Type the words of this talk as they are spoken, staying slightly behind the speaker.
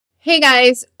Hey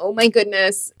guys, oh my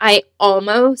goodness, I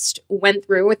almost went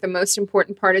through with the most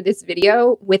important part of this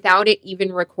video without it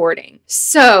even recording.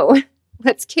 So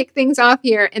let's kick things off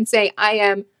here and say I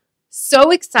am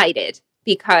so excited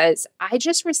because I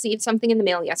just received something in the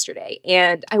mail yesterday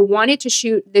and I wanted to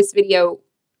shoot this video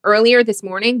earlier this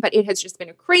morning, but it has just been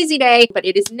a crazy day. But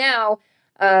it is now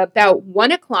about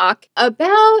 1 o'clock.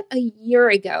 About a year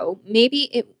ago,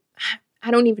 I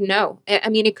don't even know. I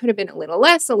mean, it could have been a little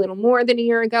less, a little more than a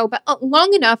year ago, but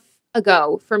long enough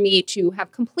ago for me to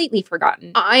have completely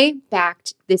forgotten. I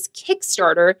backed this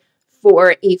Kickstarter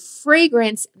for a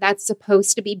fragrance that's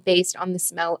supposed to be based on the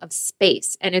smell of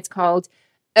space, and it's called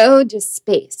Eau de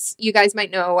Space. You guys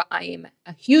might know I'm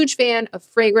a huge fan of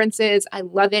fragrances. I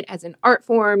love it as an art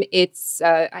form.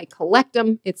 I collect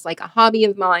them. It's like a hobby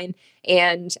of mine,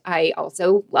 and I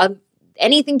also love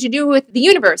anything to do with the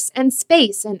universe and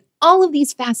space and all of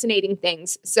these fascinating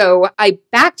things. So I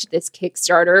backed this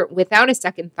Kickstarter without a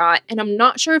second thought, and I'm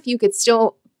not sure if you could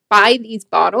still buy these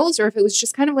bottles or if it was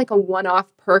just kind of like a one-off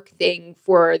perk thing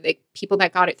for the people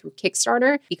that got it through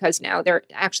Kickstarter, because now they're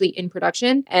actually in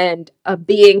production and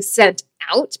being sent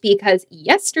out, because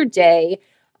yesterday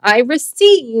I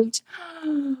received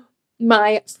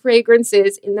my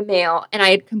fragrances in the mail and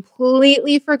I had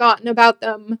completely forgotten about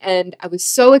them, and I was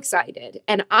so excited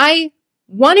and I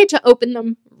wanted to open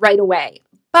them right away.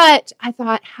 But I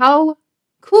thought, how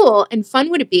cool and fun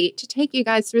would it be to take you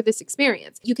guys through this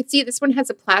experience? You can see this one has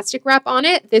a plastic wrap on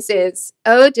it. This is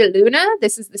Eau de Luna.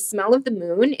 This is the smell of the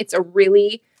moon. It's a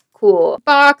really cool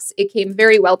box. It came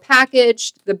very well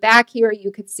packaged. The back here,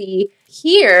 you could see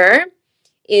here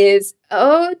is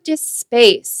Eau de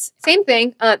Space. Same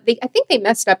thing. I think they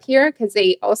messed up here because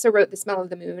they also wrote the smell of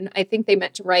the moon. I think they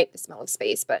meant to write the smell of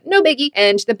space, but no biggie.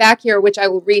 And the back here, which I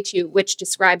will read to you, which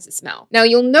describes the smell. Now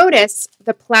you'll notice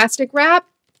the plastic wrap.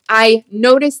 I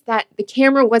noticed that the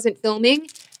camera wasn't filming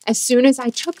as soon as I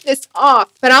took this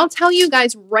off, but I'll tell you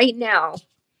guys right now,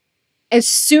 as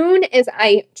soon as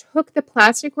I took the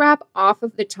plastic wrap off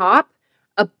of the top,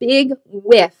 a big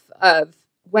whiff of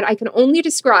what I can only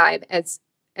describe as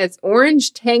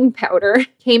orange tang powder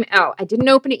came out. I didn't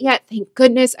open it yet. Thank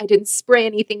goodness I didn't spray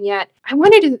anything yet. I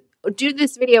wanted to do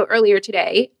this video earlier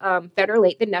today, better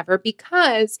late than never,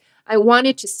 because I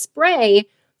wanted to spray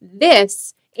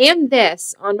this and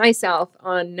this on myself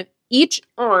on each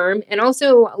arm and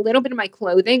also a little bit of my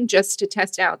clothing just to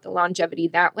test out the longevity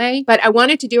that way. But I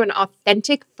wanted to do an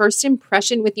authentic first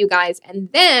impression with you guys, and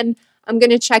then I'm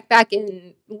going to check back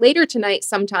in later tonight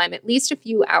sometime, at least a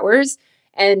few hours,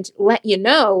 and let you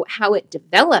know how it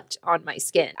developed on my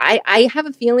skin. I have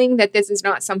a feeling that this is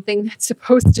not something that's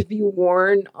supposed to be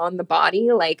worn on the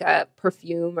body like a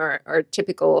perfume or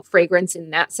typical fragrance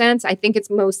in that sense. I think it's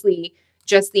mostly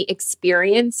just the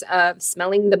experience of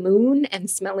smelling the moon and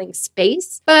smelling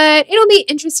space, but it'll be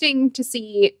interesting to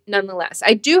see nonetheless.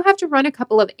 I do have to run a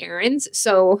couple of errands,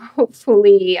 so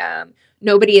hopefully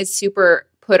nobody is super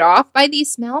put off by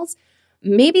these smells.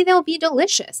 Maybe they'll be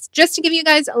delicious. Just to give you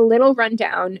guys a little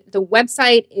rundown, the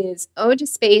website is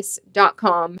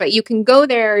eaudespace.com, but you can go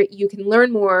there, you can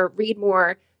learn more, read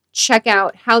more, check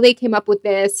out how they came up with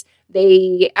this.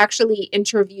 They actually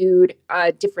interviewed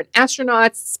different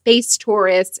astronauts, space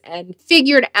tourists, and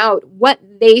figured out what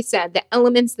they said, the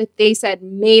elements that they said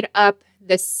made up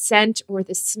the scent or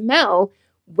the smell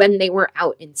when they were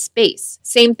out in space.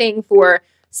 Same thing for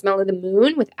smell of the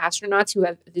moon with astronauts who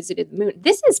have visited the moon.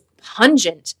 This is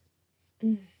pungent.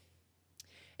 I'm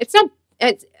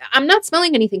not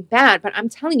smelling anything bad, but I'm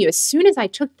telling you, as soon as I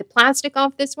took the plastic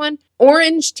off this one,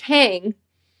 orange tang,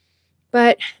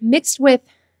 but mixed with,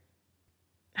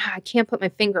 I can't put my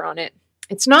finger on it.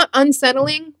 It's not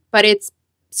unsettling, but it's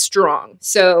strong.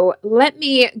 So let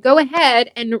me go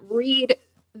ahead and read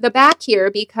the back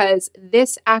here, because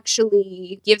this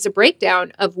actually gives a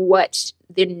breakdown of what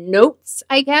the notes,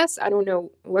 I guess, I don't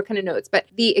know what kind of notes, but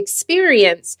the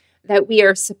experience that we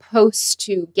are supposed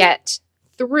to get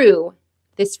through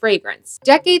this fragrance.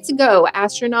 Decades ago,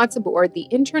 astronauts aboard the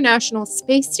International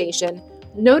Space Station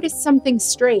noticed something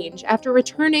strange after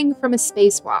returning from a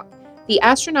spacewalk. The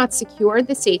astronauts secured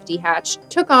the safety hatch,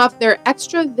 took off their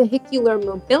extravehicular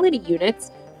mobility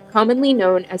units, commonly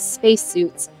known as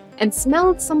spacesuits, and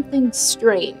smelled something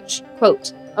strange.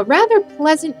 Quote, a rather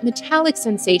pleasant metallic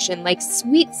sensation like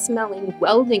sweet-smelling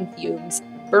welding fumes,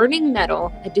 burning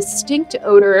metal, a distinct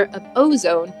odor of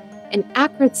ozone, an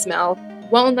acrid smell,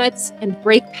 walnuts and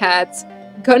brake pads,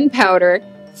 gunpowder,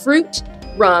 fruit,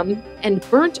 rum, and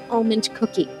burnt almond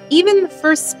cookie. Even the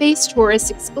first space tourists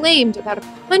exclaimed about a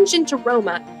pungent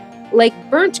aroma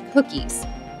like burnt cookies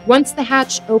once the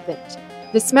hatch opened.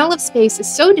 The smell of space is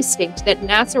so distinct that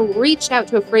NASA reached out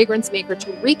to a fragrance maker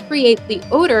to recreate the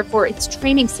odor for its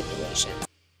training simulations.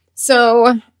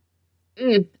 So,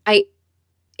 it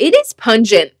is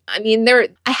pungent. I mean,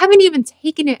 I haven't even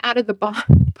taken it out of the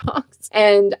box,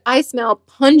 and I smell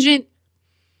pungent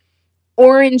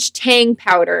orange tang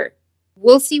powder.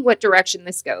 We'll see what direction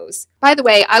this goes. By the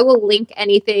way, I will link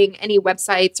anything, any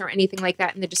websites or anything like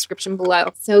that in the description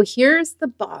below. So here's the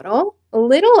bottle. A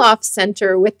little off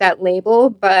center with that label,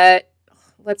 but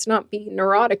let's not be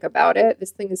neurotic about it.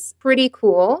 This thing is pretty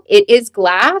cool. It is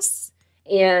glass,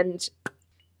 and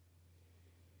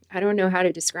I don't know how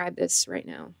to describe this right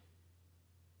now.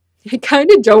 I kind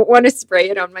of don't want to spray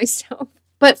it on myself,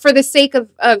 but for the sake of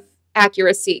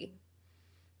accuracy,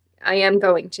 I am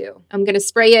going to. I'm going to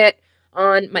spray it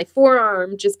on my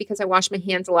forearm just because I wash my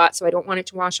hands a lot, so I don't want it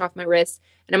to wash off my wrists.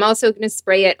 And I'm also going to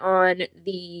spray it on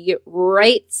the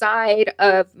right side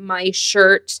of my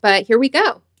shirt. But here we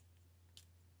go.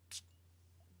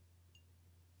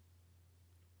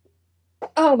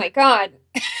 Oh my God.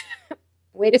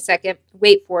 Wait a second.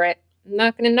 Wait for it. I'm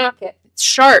not going to knock it. It's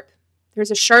sharp.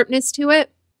 There's a sharpness to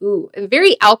it. Ooh, a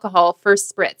very alcohol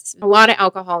first spritz. A lot of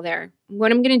alcohol there.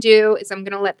 What I'm going to do is I'm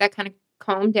going to let that kind of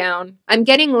calm down. I'm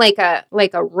getting like a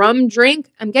rum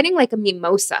drink. I'm getting like a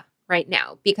mimosa right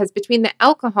now because between the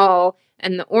alcohol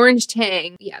and the orange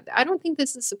tang, yeah, I don't think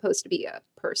this is supposed to be a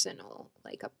personal,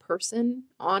 like a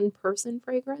person-on-person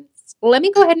fragrance. Let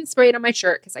me go ahead and spray it on my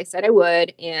shirt because I said I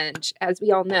would. And as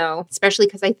we all know, especially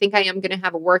because I think I am going to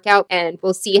have a workout, and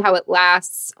we'll see how it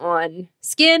lasts on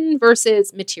skin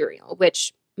versus material,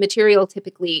 which material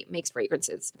typically makes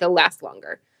fragrances. They'll last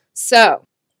longer. So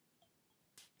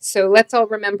let's all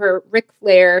remember Ric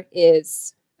Flair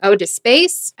is Ode to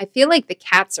Space. I feel like the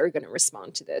cats are going to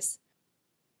respond to this.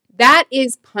 That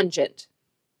is pungent.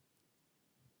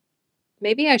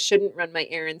 Maybe I shouldn't run my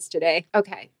errands today.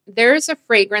 Okay, there's a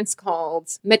fragrance called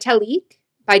Metallique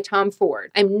by Tom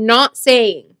Ford. I'm not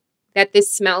saying that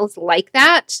this smells like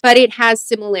that, but it has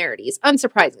similarities,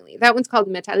 unsurprisingly. That one's called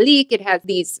Metallique. It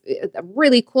has a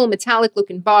really cool metallic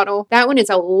looking bottle. That one is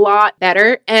a lot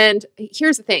better. And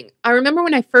here's the thing. I remember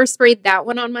when I first sprayed that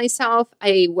one on myself,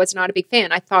 I was not a big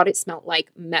fan. I thought it smelled like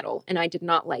metal and I did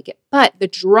not like it. But the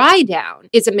dry down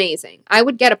is amazing. I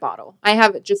would get a bottle. I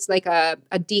have just like a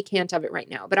decant of it right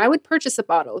now, but I would purchase a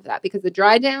bottle of that because the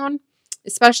dry down,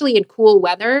 especially in cool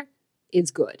weather, is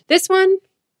good. This one,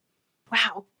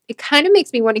 wow. It kind of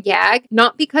makes me want to gag,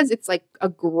 not because it's like a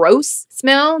gross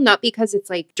smell, not because it's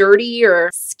like dirty or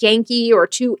skanky or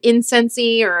too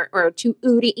incensey or too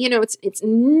oody. You know, it's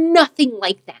nothing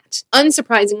like that.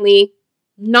 Unsurprisingly,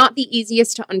 not the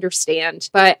easiest to understand,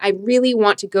 but I really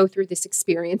want to go through this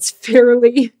experience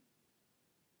fairly.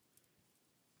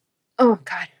 Oh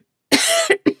God.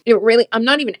 I'm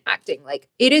not even acting. Like,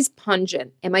 it is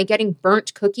pungent. Am I getting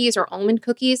burnt cookies or almond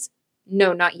cookies?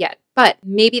 No, not yet. But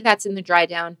maybe that's in the dry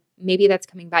down. Maybe that's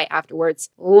coming by afterwards.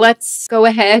 Let's go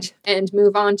ahead and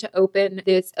move on to open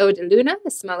this Eau de Luna,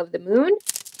 the smell of the moon.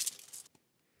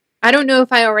 I don't know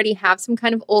if I already have some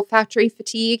kind of olfactory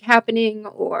fatigue happening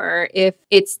or if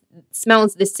it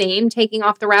smells the same taking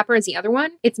off the wrapper as the other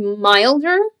one. It's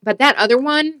milder, but that other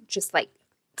one just like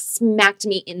smacked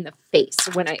me in the face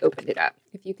when I opened it up.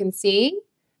 If you can see,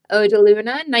 Eau de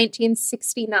Luna,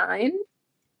 1969.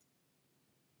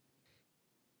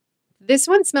 This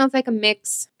one smells like a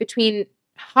mix between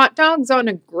hot dogs on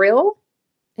a grill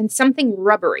and something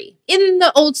rubbery. In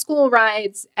the old school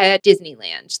rides at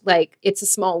Disneyland, like It's a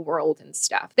Small World and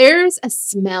stuff. There's a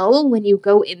smell when you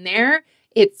go in there.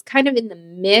 It's kind of in the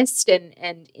mist and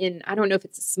in, I don't know if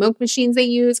it's the smoke machines they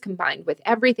use combined with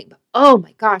everything, but oh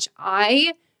my gosh,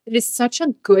 it is such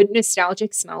a good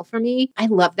nostalgic smell for me. I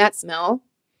love that smell.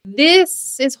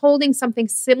 This is holding something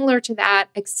similar to that,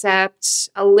 except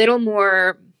a little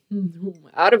more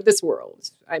out of this world.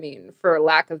 I mean, for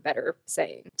lack of better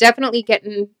saying. Definitely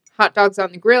getting hot dogs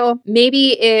on the grill.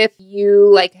 Maybe if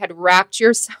you like had wrapped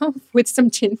yourself with some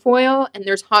tinfoil and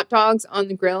there's hot dogs on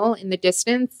the grill in the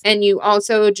distance, and you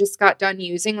also just got done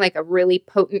using like a really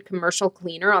potent commercial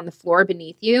cleaner on the floor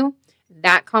beneath you.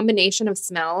 That combination of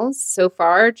smells so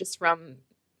far, just from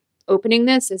opening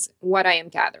this, is what I am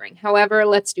gathering. However,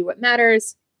 let's do what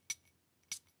matters.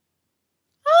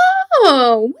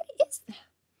 Oh, what is that?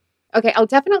 Okay, I'll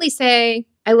definitely say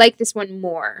I like this one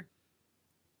more.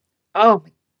 Oh,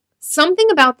 something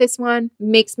about this one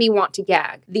makes me want to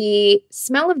gag. The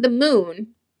smell of the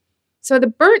moon. So the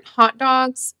burnt hot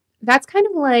dogs, that's kind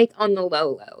of like on the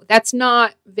low. That's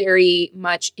not very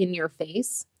much in your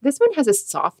face. This one has a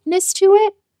softness to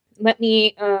it. Let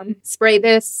me spray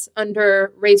this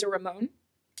under Razor Ramon.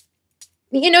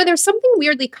 You know, there's something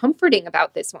weirdly comforting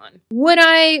about this one. Would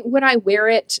I wear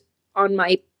it on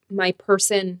my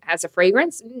person as a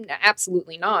fragrance?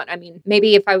 Absolutely not. I mean,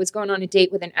 maybe if I was going on a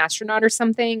date with an astronaut or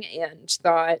something and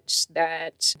thought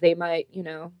that they might, you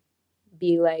know,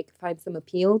 be like, find some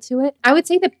appeal to it. I would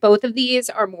say that both of these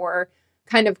are more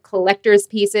kind of collector's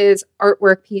pieces,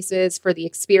 artwork pieces for the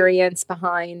experience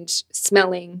behind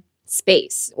smelling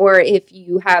space. Or if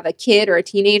you have a kid or a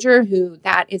teenager who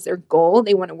that is their goal,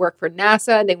 they want to work for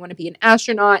NASA, they want to be an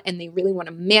astronaut, and they really want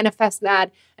to manifest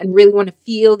that and really want to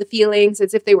feel the feelings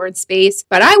as if they were in space.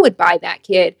 But I would buy that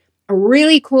kid a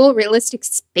really cool, realistic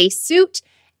spacesuit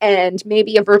and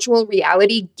maybe a virtual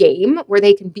reality game where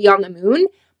they can be on the moon.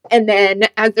 And then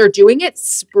as they're doing it,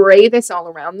 spray this all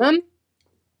around them.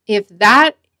 If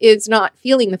that is not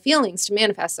feeling the feelings to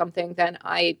manifest something, then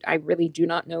I really do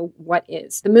not know what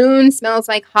is. The moon smells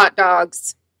like hot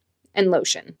dogs and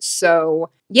lotion. So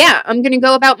yeah, I'm going to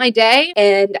go about my day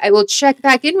and I will check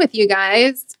back in with you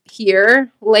guys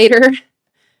here later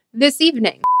this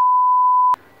evening.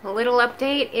 A little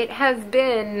update. It has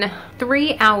been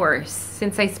 3 hours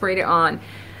since I sprayed it on.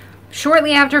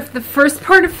 Shortly after the first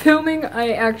part of filming,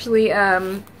 I actually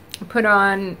put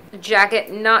on a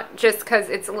jacket, not just because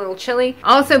it's a little chilly,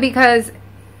 also because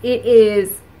it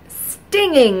is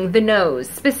stinging the nose,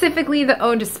 specifically the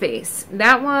Eau de Space.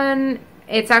 That one,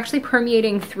 it's actually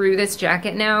permeating through this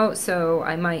jacket now, so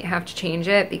I might have to change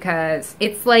it because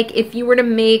it's like if you were to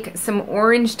make some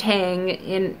orange tang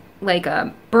in like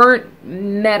a burnt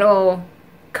metal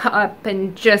cup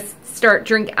and just start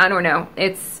drinking. I don't know.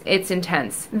 It's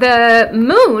intense. The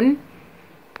moon,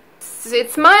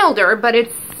 it's milder, but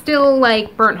it's still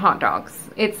like burnt hot dogs.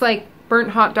 It's like burnt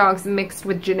hot dogs mixed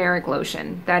with generic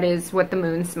lotion. That is what the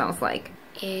moon smells like.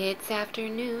 It's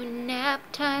afternoon nap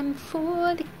time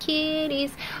for the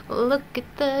kitties. Look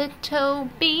at the toe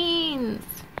beans.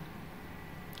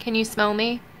 Can you smell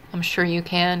me? I'm sure you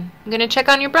can. I'm gonna check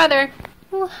on your brother.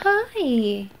 Oh,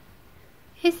 hi.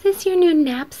 Is this your new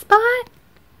nap spot?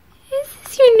 Is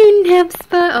this your new nap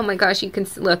spot? Oh my gosh, you can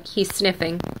look, he's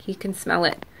sniffing. He can smell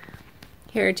it.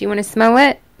 Here, do you want to smell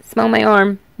it? Smell my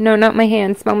arm. No, not my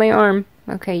hand. Smell my arm.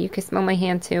 Okay, you can smell my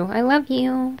hand too. I love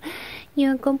you.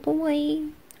 You're a good boy.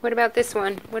 What about this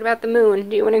one? What about the moon?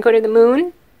 Do you want to go to the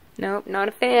moon? Nope, not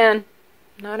a fan.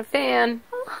 Not a fan.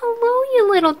 Oh, hello,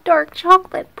 you little dark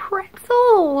chocolate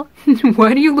pretzel.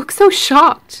 Why do you look so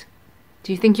shocked?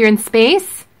 Do you think you're in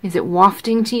space? Is it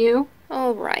wafting to you?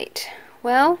 All right.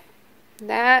 Well,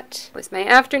 that was my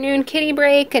afternoon kitty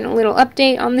break and a little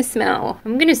update on the smell.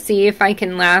 I'm gonna see if I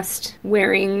can last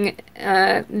wearing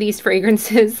these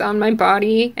fragrances on my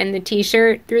body and the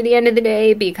t-shirt through the end of the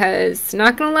day because,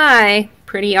 not gonna lie,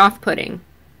 pretty off-putting.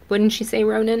 Wouldn't you say,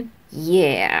 Ronan?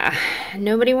 Yeah,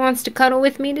 nobody wants to cuddle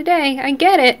with me today. I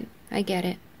get it. I get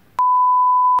it.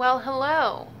 Well,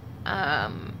 hello.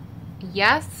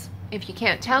 Yes, if you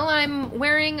can't tell, I'm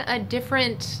wearing a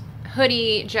different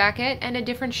hoodie jacket and a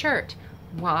different shirt.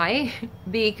 Why?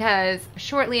 Because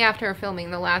shortly after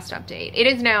filming the last update, it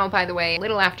is now, by the way, a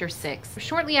little after 6.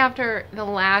 Shortly after the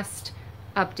last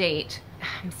update,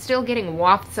 I'm still getting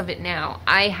wafts of it now.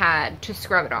 I had to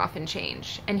scrub it off and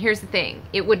change. And here's the thing,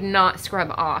 it would not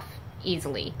scrub off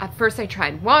easily. At first I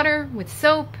tried water with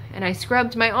soap and I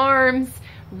scrubbed my arms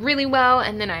really well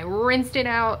and then I rinsed it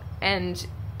out and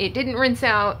it didn't rinse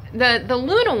out. The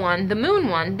Luna one, the moon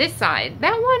one, this side,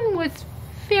 that one was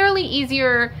fairly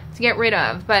easier to get rid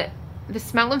of, but the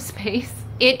smell of space,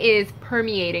 it is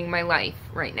permeating my life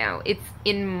right now. It's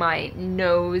in my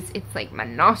nose. It's like my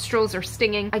nostrils are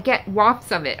stinging. I get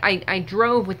wafts of it. I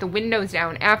drove with the windows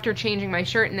down after changing my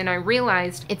shirt, and then I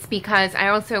realized it's because I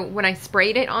also, when I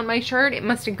sprayed it on my shirt, it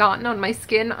must have gotten on my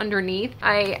skin underneath.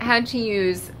 I had to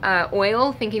use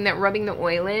oil, thinking that rubbing the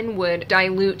oil in would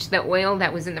dilute the oil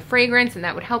that was in the fragrance and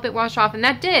that would help it wash off, and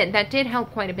that did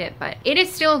help quite a bit, but it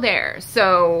is still there.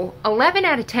 So 11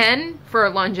 out of 10 for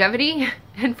longevity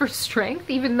and for strength,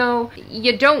 even though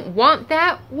you don't want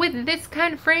that with this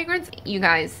kind of fragrance. You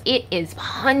guys, it is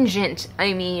pungent.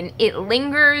 I mean, it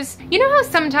lingers. You know how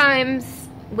sometimes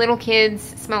little kids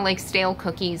smell like stale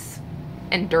cookies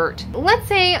and dirt? Let's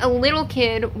say a little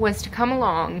kid was to come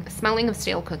along smelling of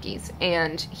stale cookies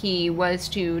and he was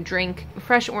to drink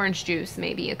fresh orange juice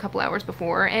maybe a couple hours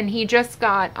before, and he just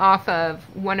got off of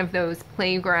one of those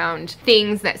playground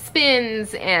things that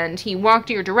spins and he walked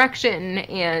your direction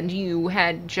and you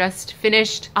had just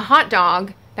finished a hot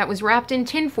dog that was wrapped in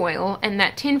tinfoil and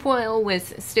that tinfoil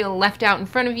was still left out in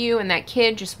front of you, and that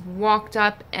kid just walked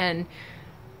up and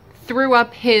threw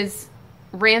up his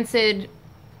rancid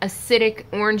acidic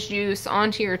orange juice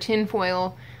onto your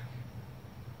tinfoil.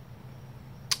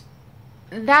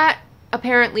 That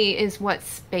apparently is what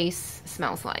space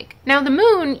smells like. Now the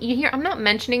moon, you hear, I'm not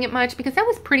mentioning it much because that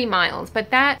was pretty mild, but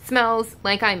that smells,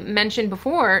 like I mentioned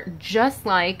before, just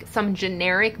like some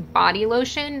generic body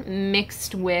lotion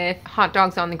mixed with hot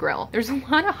dogs on the grill. There's a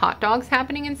lot of hot dogs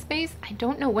happening in space. I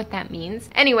don't know what that means.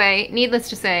 Anyway, needless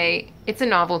to say, it's a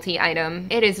novelty item.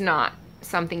 It is not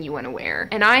something you want to wear.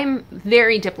 And I'm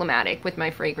very diplomatic with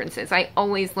my fragrances. I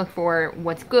always look for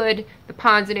what's good, the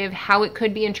positive, how it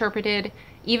could be interpreted.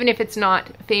 Even if it's not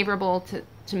favorable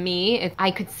to me,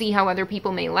 I could see how other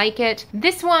people may like it.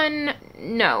 This one,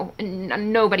 no,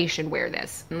 nobody should wear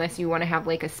this unless you want to have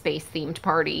like a space themed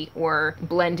party or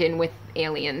blend in with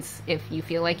aliens if you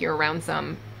feel like you're around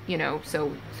some, you know,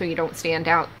 so you don't stand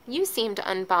out. You seemed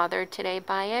unbothered today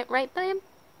by it, right, babe?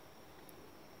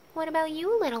 What about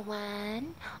you, little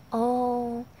one?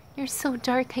 Oh, you're so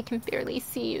dark I can barely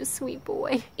see you, sweet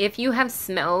boy. If you have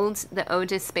smelled the Eau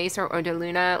de Space or Eau de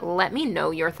Luna, let me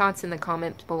know your thoughts in the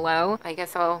comments below. I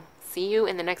guess I'll see you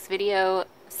in the next video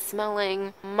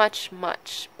smelling much,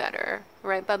 much better.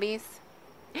 Right, bubbies?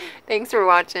 Thanks for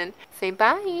watching. Say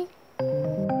bye.